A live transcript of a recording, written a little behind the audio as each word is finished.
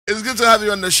It's good to have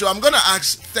you on the show. I'm going to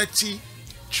ask 30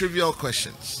 trivial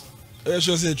questions. I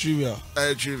should say trivial.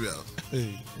 Trivial.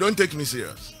 Hey. Don't take me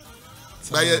serious.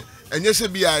 But and you say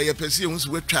be a person who's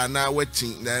with China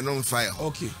waiting, they're on fire.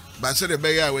 Okay. But say the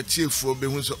bear with chief for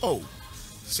being so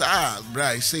sir,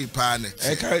 bright say panic.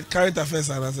 Current affairs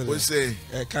and answer. We say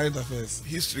current affairs.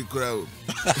 History crowd.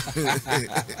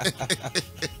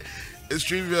 It's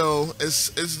trivial. It's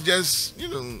just, you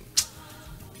know,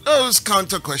 those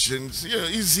counter questions, you know,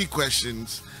 easy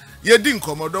questions. You didn't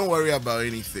come out, don't worry about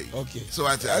anything. Okay. So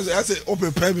I say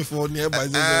open prepare before nearby.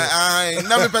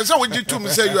 Now the person would you to me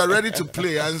say you are ready to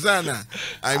play and Zana.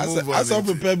 I move on. As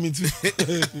prepare me too.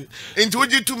 Into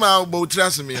what you to my about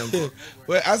trust me.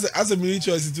 Well, as a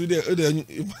military choice today,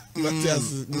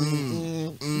 Matthias.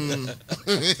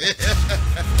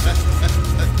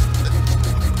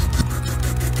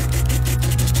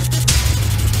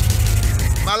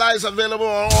 Mala is available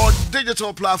on all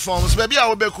digital platforms. Maybe I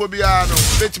will be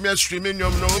Kobiano, bet me a streaming, no,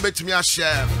 bet me a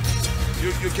share.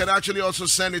 You can actually also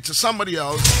send it to somebody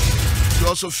else to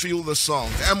also feel the song.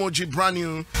 MOG, brand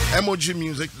new MOG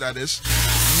music, that is.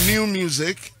 New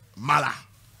music, Mala.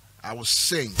 I will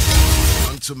sing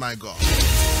unto my God.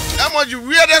 MOG,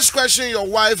 weirdest question your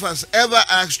wife has ever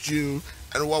asked you,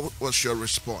 and what was your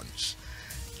response?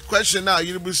 Question now,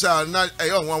 you will say, now,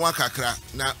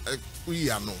 we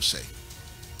are no say.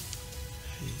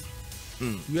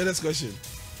 Weirdest question.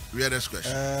 Weirdest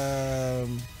question.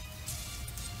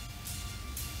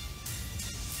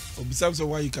 Besides,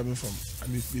 where are you coming from? I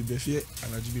mean, be fear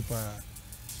and I be pa.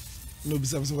 No,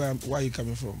 besides, where are you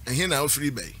coming from? And here now,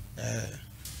 free bay.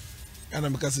 And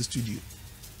I'm because studio.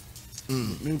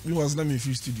 Me was not in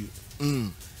free studio.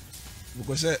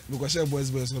 Because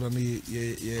boys on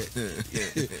yeah.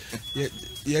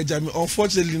 Jamie.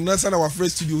 Unfortunately, not our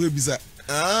first studio will be that.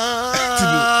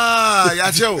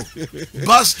 Yacho,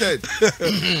 busted.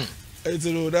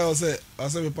 That was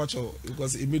a patch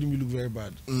because it made me look very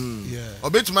bad. Yeah. I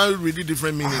bet you might really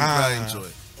different meaning into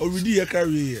it. Already a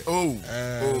career.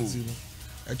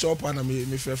 A chop and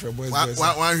me fair boys.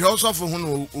 One he also for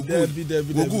who good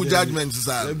judgments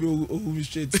are. Who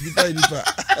straight.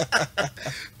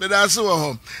 But that's so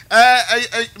home.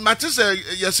 Matters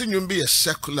yes, you be a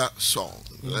secular song.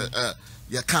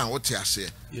 You can't what you say.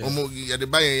 You the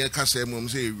buy you can say mum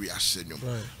say we are saying.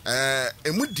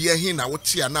 And would dear him now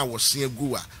what you now was seeing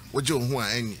Gua, what you who are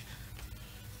any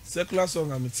secular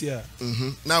song I'm here.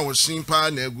 Now was seeing Pa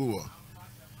ne Gua.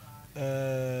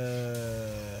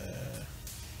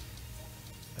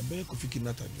 I bet Kofi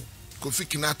Kinata. Kofi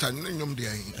Kinata, name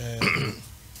dear.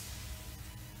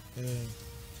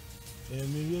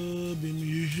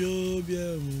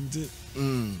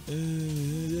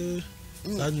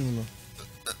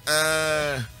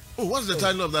 What's the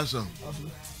title of that song?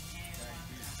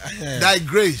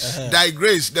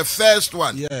 Digress, the first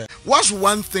one. Yeah. What's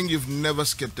one thing you've never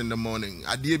skipped in the morning?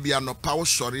 Adie no power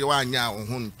sorry wa nya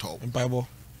ohun to.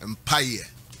 Empire.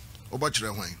 Obochire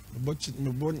hwan?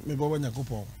 Me bo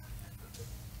nyakopon.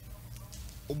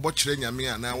 Obochire nyame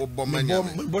ana oboma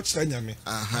nyame. Obochire nyame.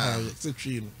 It's a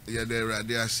tree. Yeah, there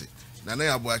rade ase. Na na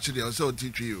yabo actually also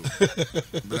teach you.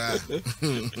 Bra.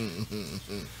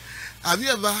 Have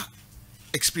you ever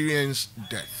experienced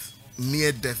death,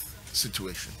 near death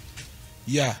situation?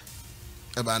 Yeah.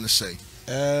 About to say.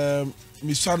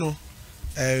 Misano,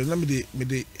 let me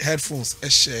the headphones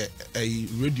share a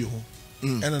radio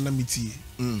and an amity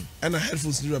and a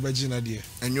headphones new abagina dear.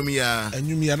 And you me an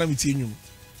amity and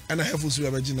a headphones new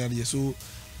abagina dear. So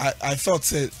I felt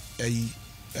said a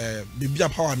baby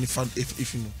power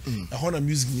if you know a Honda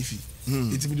music niffy.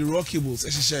 It be the raw cables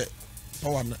share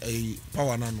power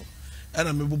nano. And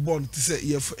I'm born to say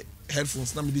yeah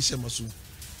headphones na me dey share maso.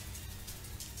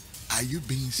 Are you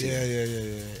being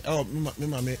serious? Yeah. Oh, me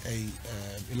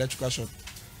electrical shop.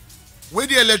 Where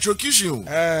the electrocution?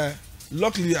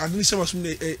 Luckily I didn't share maso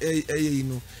you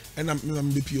know, and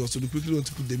I'm the PO, so they quickly want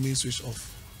to put the main switch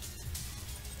off.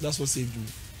 That's what saved me.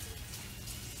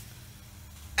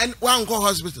 And one go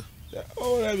hospital.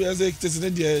 Oh, I say it's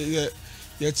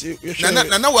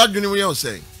yeah. Now what do you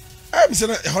saying? I'm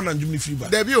saying 100 Jimmy free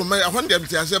back. There be my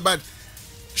 100 I said, but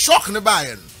shock in the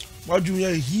buy. What do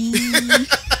you he?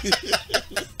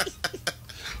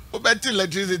 About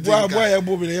electricity. Boy, I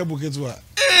bob in a book as well.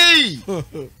 Hey!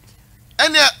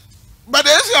 And but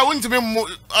I want to be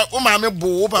my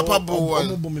bo, papa bo.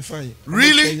 I'm fine.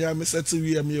 Really? Yeah, I'm set to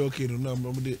be a me okay. No, I'm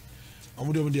with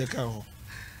the account.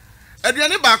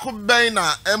 Adrian Bako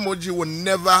Baina MOG will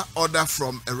never order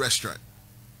from a restaurant.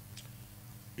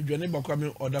 If your neighbor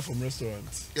come order from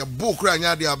restaurants, your book right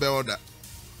now they are order.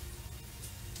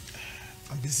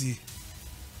 I'm busy.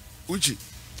 Uchi,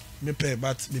 me pay,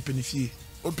 but me penny fee.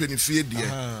 open fie die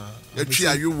etwi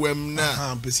ayewam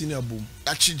na pesini abom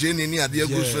achi jeni ni ade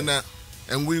aguso na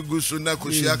enwe guso na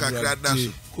koshia kakra da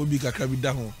so kobi kakra bi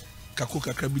da ho kako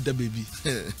kakra bi da baby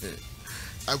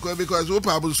akwa because wo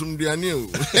pa abusum duane o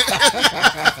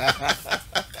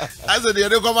as the dey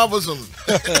come abusum.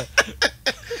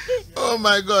 Oh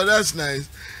my God, that's nice.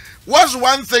 What's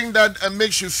one thing that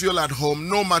makes you feel at home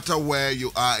no matter where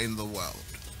you are in the world?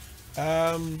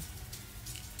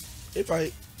 If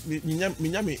I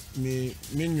minimum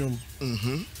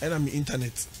and I'm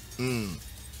internet and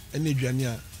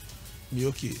me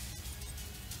okay.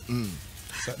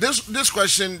 This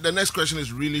question, the next question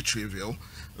is really trivial,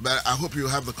 but I hope you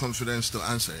have the confidence to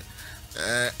answer it.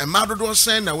 Emado do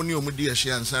say na woni omudi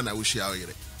ehia ansa na wo hia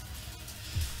oyere.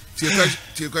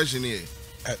 Tie question here.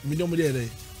 Me no mudi dey.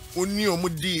 Oni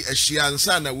omudi ehia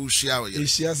ansa na wo hia oyere.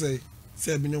 Ehia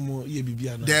say me no mo ye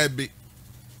bibia na. There be.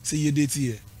 Say you date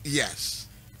here. Yes.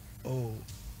 Oh,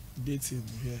 dating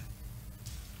here.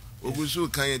 Ogusu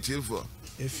kan ye tie for.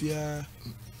 Efia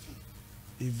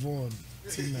Yvonne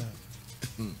Tina.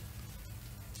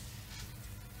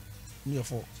 Me of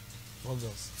 4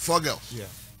 girls. 4 girls. Yeah.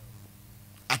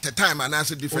 At a time and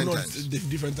answer different times.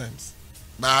 Different times.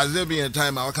 But has there been a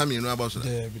time I come in about that?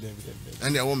 There.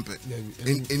 And they won't pay.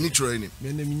 In training.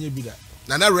 Me me be that.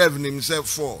 Na na revenue himself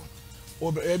 4.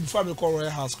 Oh, before me call Royal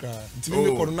House cry. Until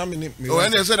me call na me. Oh,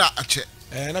 and they said that a check.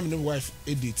 Na me wife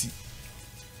ADT.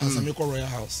 As I me call Royal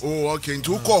House. Oh, okay.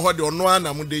 Into call her the no one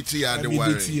na mo date ya the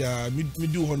worry. Me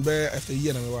do one bear after a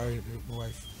year na me worry my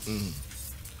wife.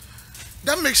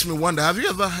 That makes me wonder, have you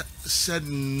ever said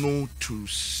no to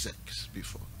sex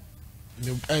before?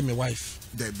 My wife.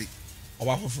 Debbie.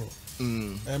 Obafofro.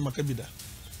 Makabida.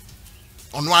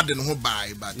 On what didn't who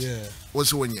buy, but yeah.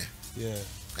 What's one year? Yeah.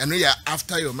 And we are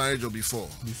after your marriage or before?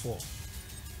 Before.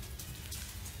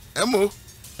 Emo.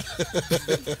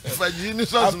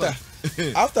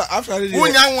 After who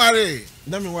young worry?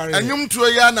 Let me worry. And you to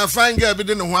a young and fine girl be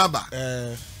didn't waba.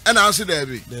 And I'll see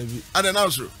Debbie. And then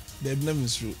also. Debbie name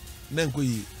is true. Then go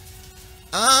ye.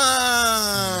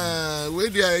 Where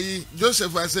do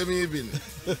Joseph was saying even.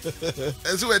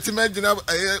 And so it's imagine a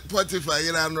Spotify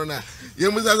you know na.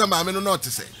 You must have a mammy not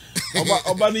to say.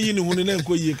 Obani you know then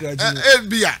go ye cry.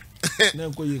 Bia.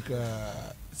 Then go ye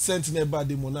cry. Sentinel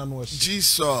body monano.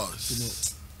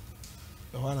 Jesus.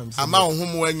 I'm out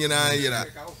home when you know.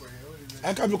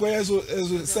 I can't be quiet so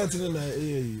sentinel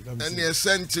and you're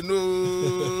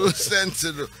sentinel.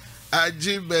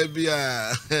 Aji baby.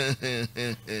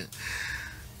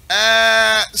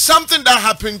 Something that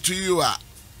happened to you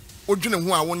what do you know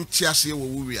who I want to say what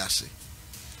we are say?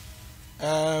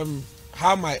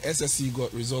 How my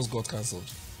SSCE results got cancelled.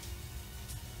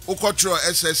 Control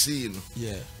SSCE.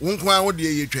 Yeah.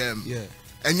 Yeah.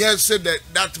 And you said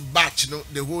that batch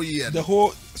the whole year. The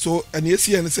whole and you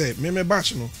see and say me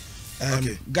batch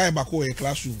okay. Guy back in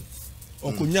classroom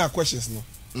or kunya questions no.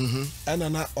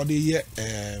 And na or the year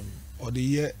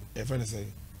if I say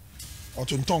or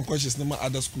to turn questions no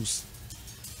other schools.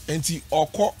 And or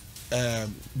call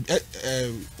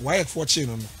WAEC 14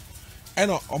 no.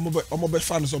 And omo be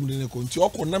fan something ne ko nti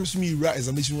okọ nam so mi wura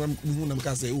examination hu nam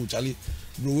ka say oh Charlie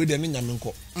bro we dey ne nyame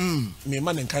nko me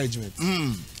man encouragement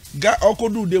guy okọ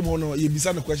do dem no ye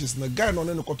bisa the questions na guy no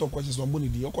ne ko questions on boni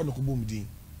di okọ ne ko bom di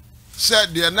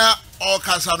said there na all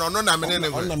kasa no na me ne ne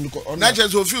na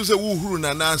just so feel say wo huru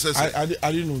na answer say I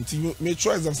didn't know nti me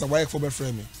try exam say WAEC for be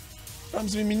friend me am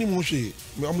say me minimum hwe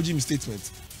me omoji me statement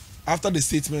after the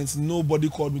statement nobody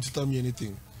called me to tell me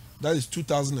anything. That is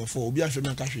 2004 obi afem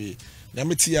na ka hwe na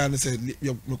me tia and said me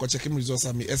ko check him results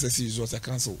and me SSCE results I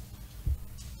cancel.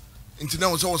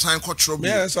 Internet was all sign control.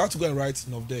 Yeah, so I had to go and write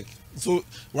in of deck. So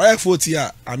WAEC 40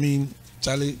 I mean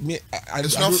Charlie me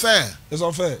it's not fair. It's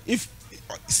not fair. If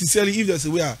sincerely if there's a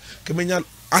way Kemenya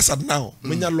asad now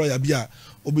menya lawyer bia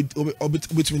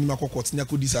obit minimum court na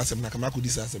ko disasem na kama ko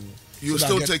disasem. You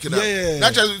still take it out. Yeah.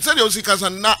 That just said you see cause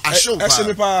na asho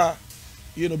pa.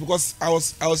 You know, because I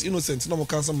was innocent, no more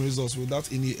cancel my results without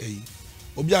any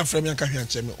Obi and friend me and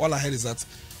check me. All I heard is that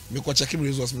me ko check my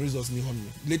results ni hon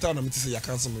me. Later on I say you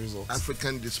cancel my results.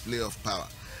 African display of power.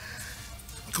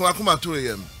 Kuma to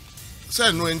yem.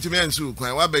 Say no intimate so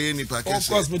kwan wa be ni pa kese. Of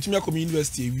course, me to me come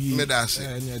university we.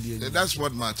 That's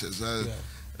what matters.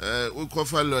 We call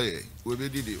for lawyer. We be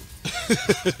did you.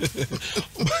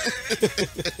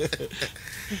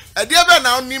 A dear man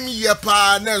now nim ye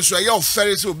pa na so ye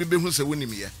ofere se obi be hu se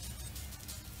wonim ye.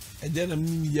 E dear na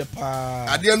nim ye pa.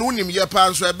 A dear no nim ye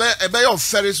pa so e be ye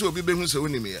ofere se obi be hu se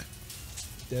wonim ye.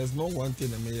 There's no one thing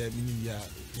na me nim ye.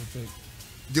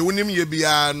 De wonim ye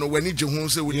bia no wani je hu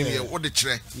se wonim ye wo de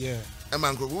kire. Yeah. E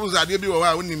man ko wo za de bi wo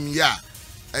wa wonim ye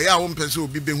a I won't pursue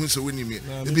be being so winning me.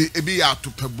 Be out to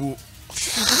Pebu.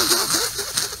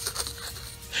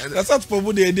 That's not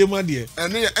Pebu, the idea, dear.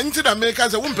 And until the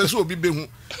makers, I won't pursue be being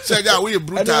said, I will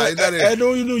brutal. I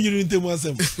know you didn't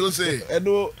myself. So say, I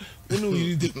know.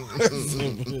 You didn't.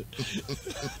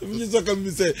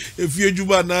 Say if you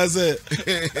Juba now say.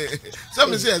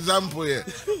 Some say example here.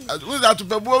 Who's that to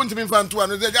Pebu to me fan to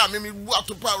and they got me what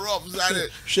to power off.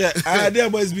 Share. I dare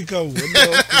boys become.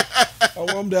 I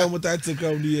want them what I take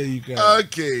out here. You can.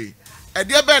 Okay. A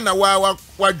dear Ben, a while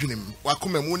dream.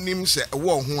 Wakume Munim say a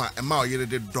war who a mile yet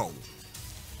did dog.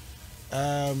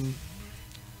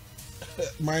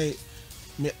 My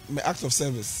act of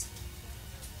service.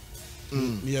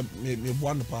 Me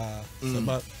one pa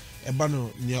about a banner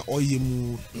near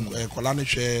Oyemu, Colane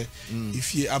share.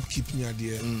 If you upkeep near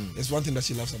there, there's one thing that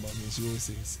she loves about me. She always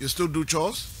says, "You still do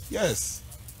chores?" Yes.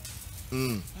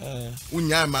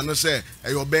 Unya man say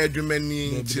your bedroom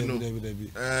any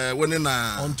when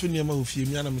na on to near my few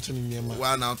me and to near my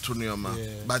one out to near my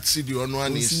but see the on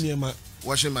one is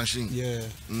washing machine. Yeah.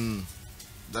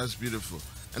 That's beautiful.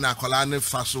 And I call it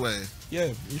fast way.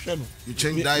 Yeah, you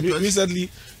change diapers recently.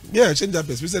 Yeah, I changed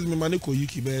diapers recently. My maniko you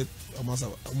keep it almost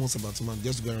about a month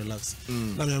just to go and relax.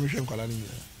 Now I'm sure calling.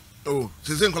 Oh,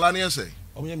 so then calling say.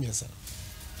 Oh yeah, yes sir.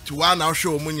 To one hour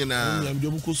show money na. I'm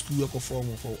doing school for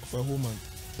a whole month.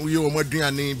 Oh, you are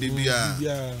doing baby.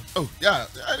 Yeah. Oh yeah,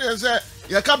 I say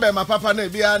you can't be my papa ne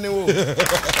be ani oh.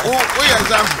 Oh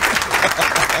example.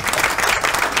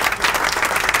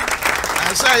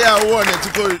 I say I want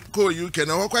to call you can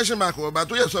no question mark but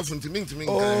we yourself to me.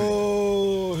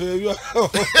 Oh, here you are.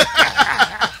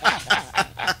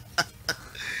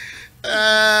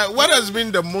 What has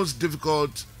been the most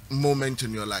difficult moment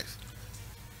in your life?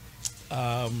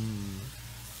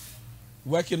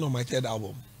 Working on my third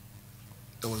album.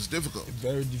 It was difficult.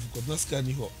 Very difficult. Not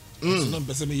scanning hot. So now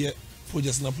person me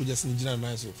projects in general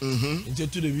nice. Until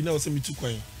today we now send me to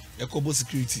coin. A couple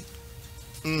security.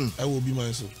 I will be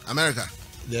mine so. America.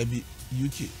 There be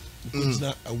UK. Because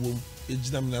now I will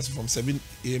from 7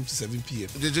 a.m. to 7 p.m.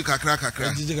 JJ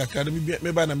Kakra.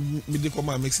 Maybe I'm medical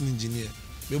mixing engineer.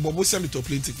 Maybe both send me to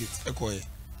plane tickets.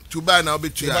 To buy now be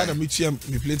to buy me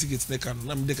plane tickets. They can.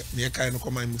 I'm the kind of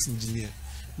come mixing engineer.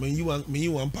 When you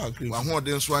want park. I want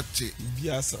them swat.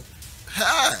 Biasa.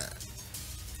 Ha.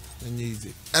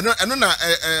 Easy. I know na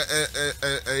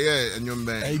yeah and your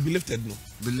man. I be lifted no.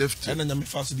 Be lifted. And I'm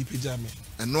fast to the pajama.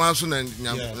 And no answer and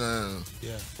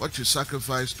yeah. What you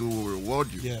sacrifice to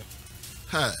reward you. Yeah.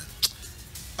 Ha.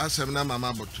 As I'm na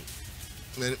mama boto.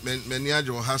 Many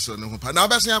ajo hustle no pa. Na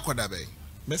obese akoda be.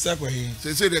 Mesi akwahi.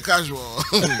 Say the casual.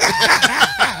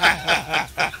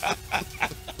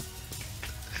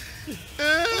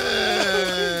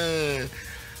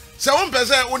 So one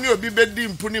person when you be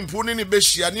bedim puni ni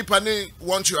beshia ni pani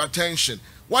want your attention.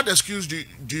 What excuse do you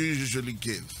usually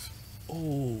give?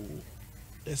 Oh,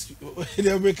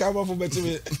 they'll be come for better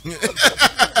me.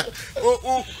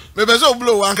 Oh, maybe so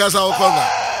blow one cast our cover.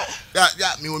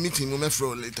 Yeah, me will meeting me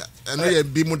for later. And I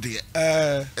be more dear.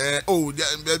 Oh,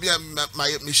 baby,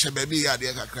 my Michelle baby, I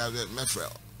dear crowd, my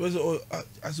friend.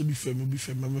 I should be firm,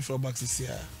 my friend back to see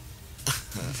her.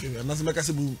 And as I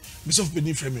say, be so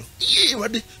beneath from you. Yeah,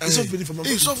 what the? It's so beneath from you.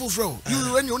 It's so full.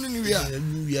 You run your own in the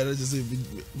we are just a bit.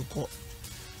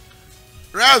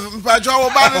 Rav, Pajo,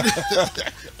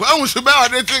 well, we should buy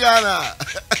anything.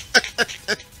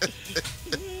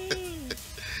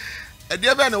 A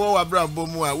dear man, oh, Abraham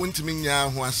Bomo, I went to me now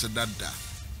who answered that.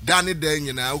 Danny Dane,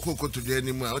 and I will go to the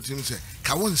animal. What him say?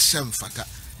 Kawan Sam Fata,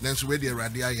 then so ready a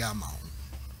radia yama.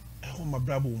 Oh, my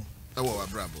brabo. Oh, a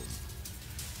brabo.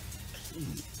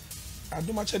 I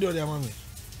do much of the money.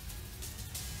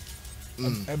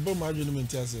 I brought my argument.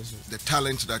 The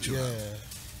talent that you have.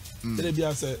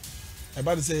 I said,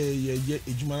 about to say, yeah,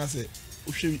 Jumana said,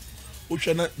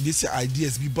 this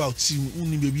ideas be about you,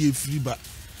 only maybe a free but.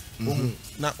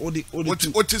 Now, what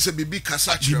is a BB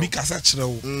Cassacho? BB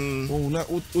Cassacho. Oh, now,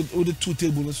 all the two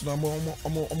tables, I'm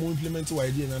more implementing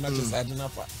idea and not just adding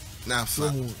up. Now,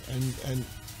 and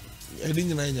I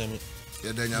didn't know.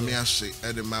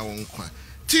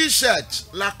 T-shirt,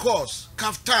 Lacoste,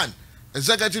 kaftan,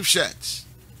 executive shirts.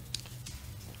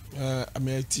 I'm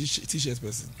a t-shirt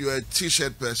person. You're a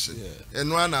t-shirt person. Yeah.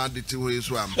 And one out the two ways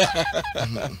one.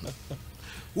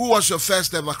 Who was your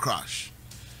first ever crush?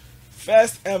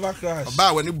 First ever crush.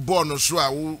 About when you born or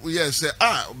so, we say,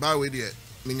 by with it,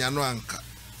 Minyano Anka.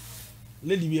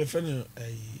 Lady be a friend of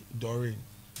Doreen.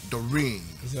 Doreen.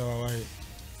 Is that right?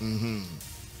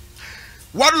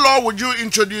 What law would you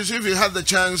introduce if you had the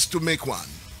chance to make one?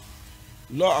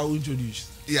 Law I will introduce?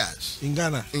 Yes. In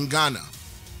Ghana? In Ghana.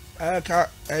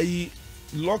 A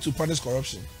law to punish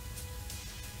corruption.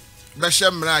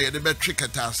 Beshemra, the bet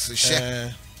tricketas,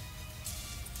 share.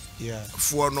 Yeah.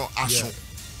 For no aso.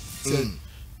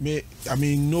 I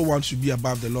mean, no one should be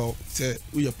above the law. Say,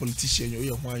 we are politician,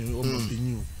 you are one, you are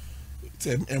new.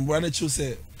 Say, and when I choose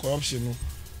corruption,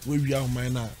 we are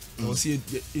minor. Or see,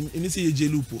 in this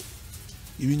jalupo.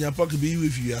 Even your pocket be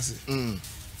with you, as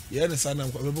yeah, the son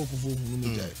of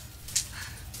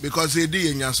because they did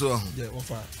in your song. Yeah,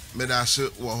 offer. May I say,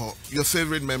 your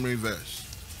favorite memory verse?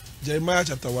 Jeremiah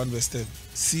chapter 1, verse 10.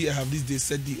 See, I have this day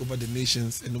set thee over the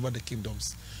nations and over the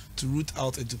kingdoms, to root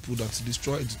out and to pull down, to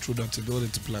destroy and to throw down, to build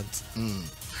and to plant.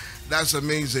 That's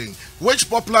amazing. Which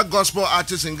popular gospel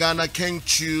artist in Ghana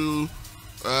can't you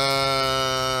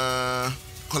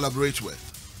collaborate with?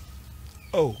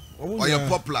 Oh, or you're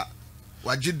popular?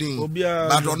 What you doing?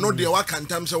 But don't know the what can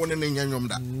time say one in Yanyom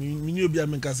that. Mini Obia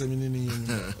Menkasa Mini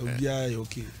Obia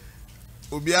okay.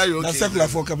 Obia okay. That's secular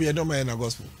for Kabia no man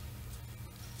gospel.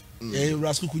 Yeah,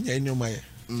 Rascal Kunya in your Maya.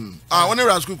 Only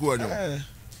Rascal Kunya.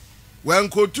 When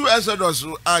go to Exodus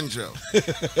Angel.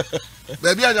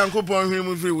 Baby, I don't go on him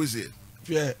with you.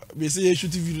 Yeah, we say you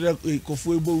shoot video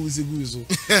Kofuebo with a guzo.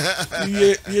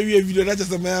 You video that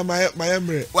just a man, my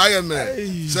memory. Why am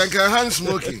I? Second hand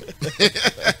smoking.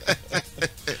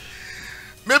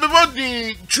 Maybe what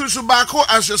the choose tobacco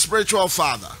as your spiritual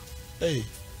father. Hey.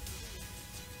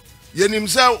 You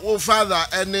himself, oh father,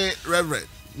 any reverend.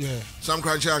 Yeah. Some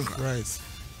crunchy anchor. Right.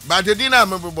 But the dinner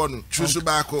member born choose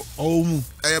tobacco. Oh,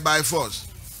 by force.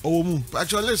 Oh,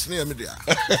 but you're listening, me there.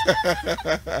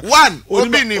 1,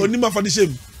 Onima for the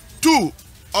shame. 2,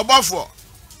 Obafo.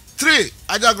 3,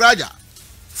 Ajagraja.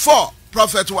 4,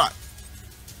 Prophet 1.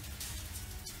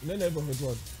 No, Prophet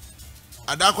 1.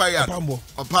 Adakwaya.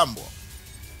 Opambo.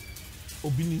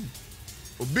 Obinim.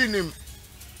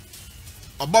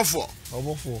 Obafo.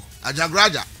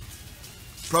 Ajagraja.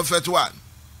 Prophet 1.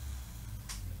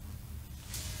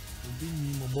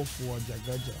 Obinim, Obafo,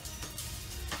 Ajagraja.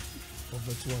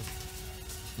 Prophet 1.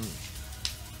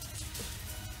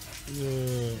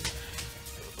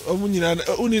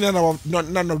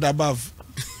 None of the above.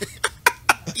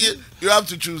 You have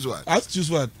to choose one. I have to choose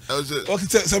one. Okay,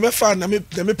 so me fan, me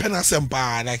pen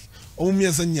asempa like me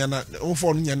and Sanyana,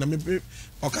 phone Yana, me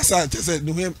Okasa said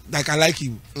like I like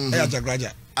him.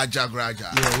 Ajagraja.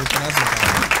 Ajagraja. Yeah, we can ask.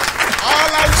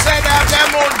 All I said at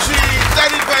MOG,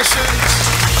 30 questions.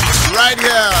 Right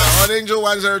here on Angel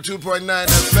 102.9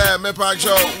 FM, me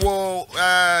pancho wo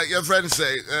your friends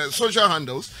say social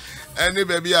handles any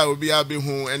baby I will be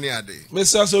who any other.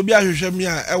 Mr. So be a hwehwe me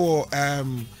a ewo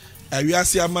we are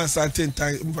see a man certain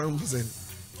time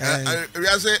we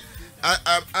are say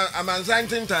I'm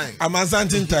uncertain time. I'm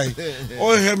uncertain time.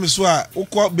 Oh hear me so a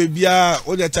ukọ baby a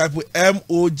o the type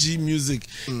MOG music.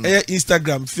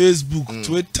 Instagram, Facebook,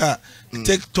 Twitter,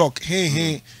 TikTok,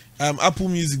 Apple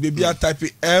Music, baby, I type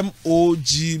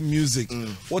MOG music.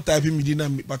 What type in Medina?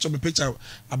 But me picture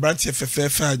a branch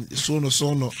FFF so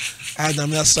no. I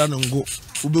am a son and go.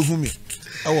 Ubehumi.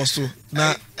 I was so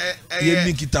now. You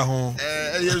make it a home.